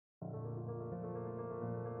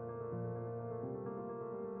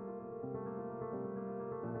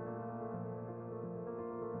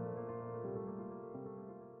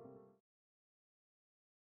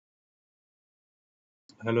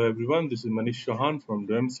Hello everyone, this is Manish Chauhan from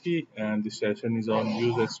Dembski, and this session is on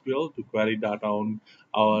use SQL to query data on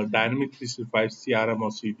our dynamic 365 CRM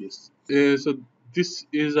or CDS. So this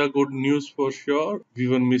is a good news for sure. We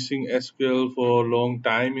were missing SQL for a long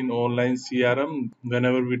time in online CRM.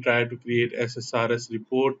 Whenever we try to create SSRS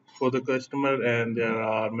report for the customer, and there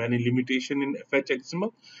are many limitations in fetch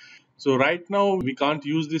XML. So right now we can't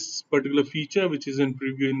use this particular feature, which is in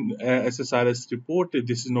preview in SSRS report.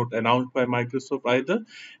 This is not announced by Microsoft either.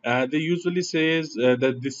 They usually says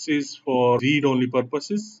that this is for read-only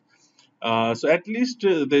purposes. So at least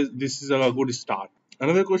this is a good start.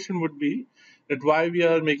 Another question would be that why we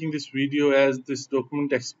are making this video, as this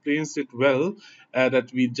document explains it well,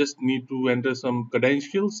 that we just need to enter some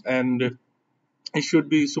credentials and it should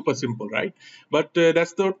be super simple, right? But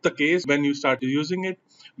that's not the case when you start using it,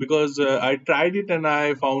 because I tried it and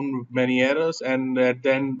I found many errors, and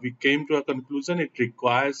then we came to a conclusion it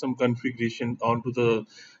requires some configuration onto the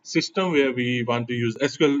system where we want to use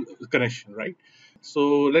SQL connection, right?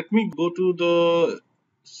 So let me go to the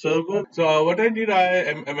server. So what I did,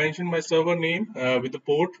 I mentioned my server name with the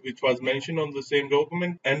port which was mentioned on the same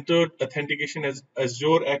document, entered authentication as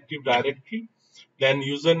Azure Active Directory, then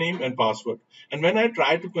username and password. And when I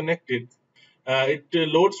try to connect it, it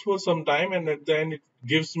loads for some time, and at the end it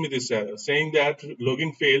gives me this error saying that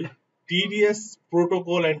login failed. TDS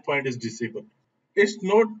protocol endpoint is disabled. It's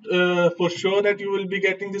not for sure that you will be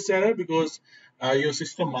getting this error, because your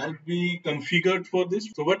system might be configured for this.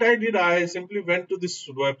 So what I did, I simply went to this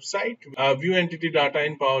website, view entity data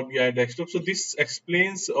in Power BI desktop. So this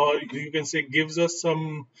explains, or you can say gives us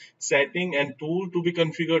some setting and tool to be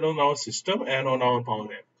configured on our system and on our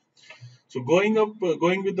Power App. So going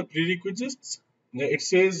with the prerequisites, it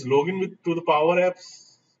says login with to the Power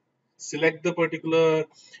Apps. Select the particular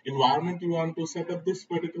environment you want to set up this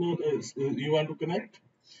particular you want to connect.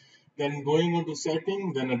 Then going on to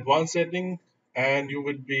setting, then advanced setting, and you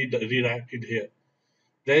will be redirected here.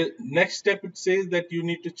 The next step, it says that you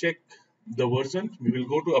need to check the version. We will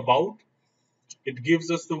go to about. It gives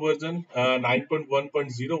us the version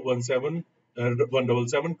 9.1.017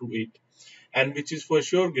 17728, and which is for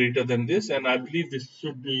sure greater than this, and I believe this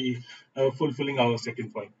should be fulfilling our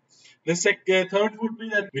second point. The third would be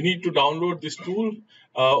that we need to download this tool,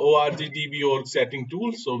 OrgDBOrgSetting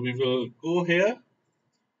tool. So we will go here,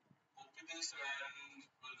 copy this,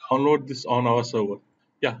 and we'll download this on our server.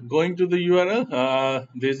 Yeah, going to the URL,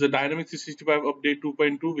 there's the Dynamics 365 Update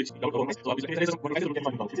 2.2, which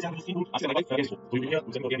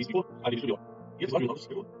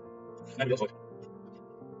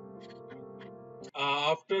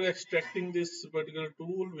after extracting this particular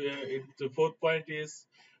tool, the fourth point is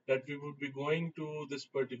that we would be going to this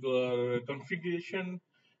particular configuration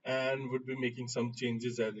and would be making some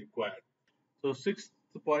changes as required. So sixth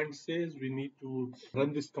point says we need to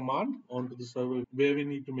run this command onto the server where we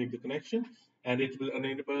need to make the connection, and it will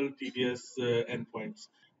enable TDS endpoints.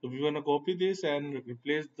 So we want to copy this and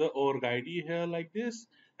replace the org ID here like this,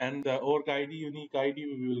 and the org ID, unique ID,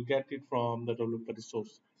 we will get it from the developer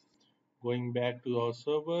resource. Going back to our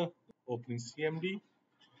server, opening CMD,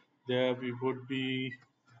 there we would be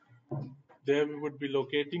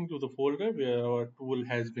locating to the folder where our tool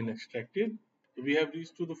has been extracted. We have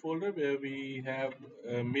reached to the folder where we have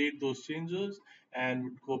made those changes, and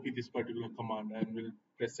would copy this particular command and we'll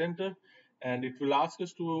press enter, and it will ask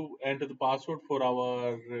us to enter the password for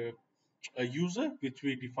our user which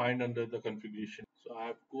we defined under the configuration. So I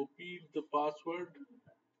have copied the password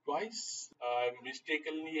twice. I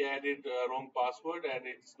mistakenly added a wrong password, and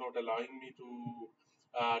it's not allowing me to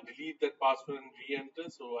delete that password and re-enter.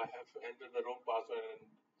 So I have entered the wrong password and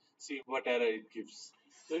see what error it gives.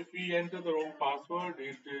 So if we enter the wrong password,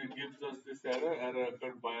 it gives us this error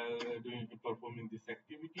occurred while performing this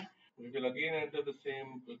activity. We will again enter the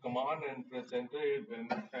same command and press enter, and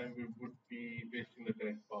this time we would be pasting the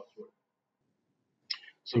correct password.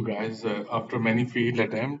 So, guys, after many failed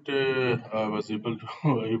attempts, I was able to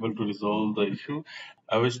able to resolve the issue.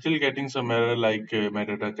 I was still getting some error like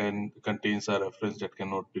metadata contains a reference that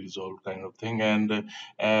cannot be resolved, kind of thing. And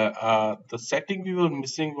the setting we were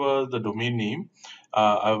missing was the domain name.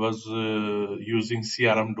 I was using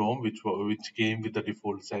CRM DOM, which came with the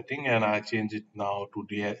default setting, and I changed it now to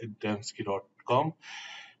demski.com,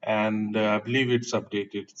 and I believe it's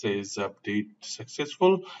updated. It says update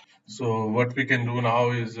successful. So what we can do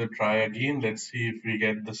now is try again. Let's see if we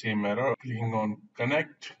get the same error. Clicking on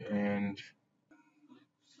connect, and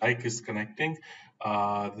like is connecting.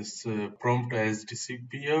 This prompt has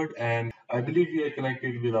disappeared, and I believe we are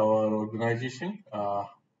connected with our organization.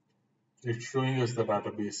 It's showing us the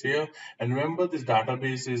database here. And remember, this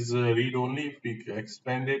database is read only. If we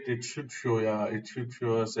expand it, it should show, yeah, it should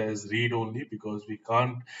show us as read only, because we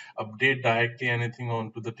can't update directly anything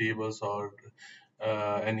onto the tables or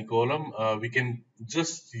any column. We can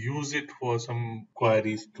just use it for some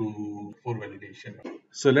queries to for validation.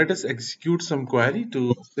 So let us execute some query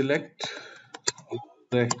to select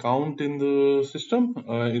the account in the system,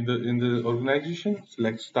 in the organization.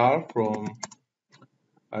 Select star from,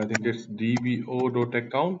 I think it's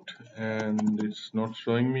dbo.account, and it's not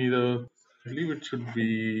showing me the. I believe it should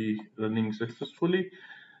be running successfully,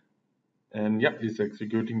 and yeah, it's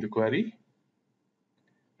executing the query,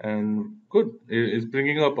 and good. It's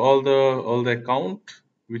bringing up all the account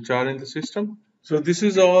which are in the system. So this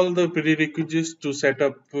is all the prerequisites to set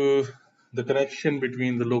up the connection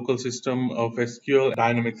between the local system of SQL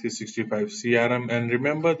Dynamics 365 CRM. And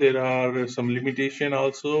remember, there are some limitation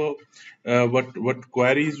also. What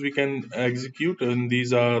queries we can execute, and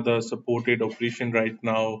these are the supported operation right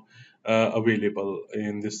now available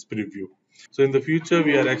in this preview. So in the future,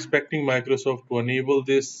 we are expecting Microsoft to enable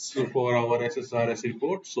this for our SSRS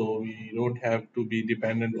report, so we don't have to be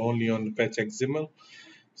dependent only on Fetch XML.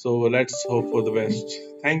 So let's hope for the best.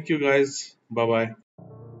 Thank you guys. Bye bye.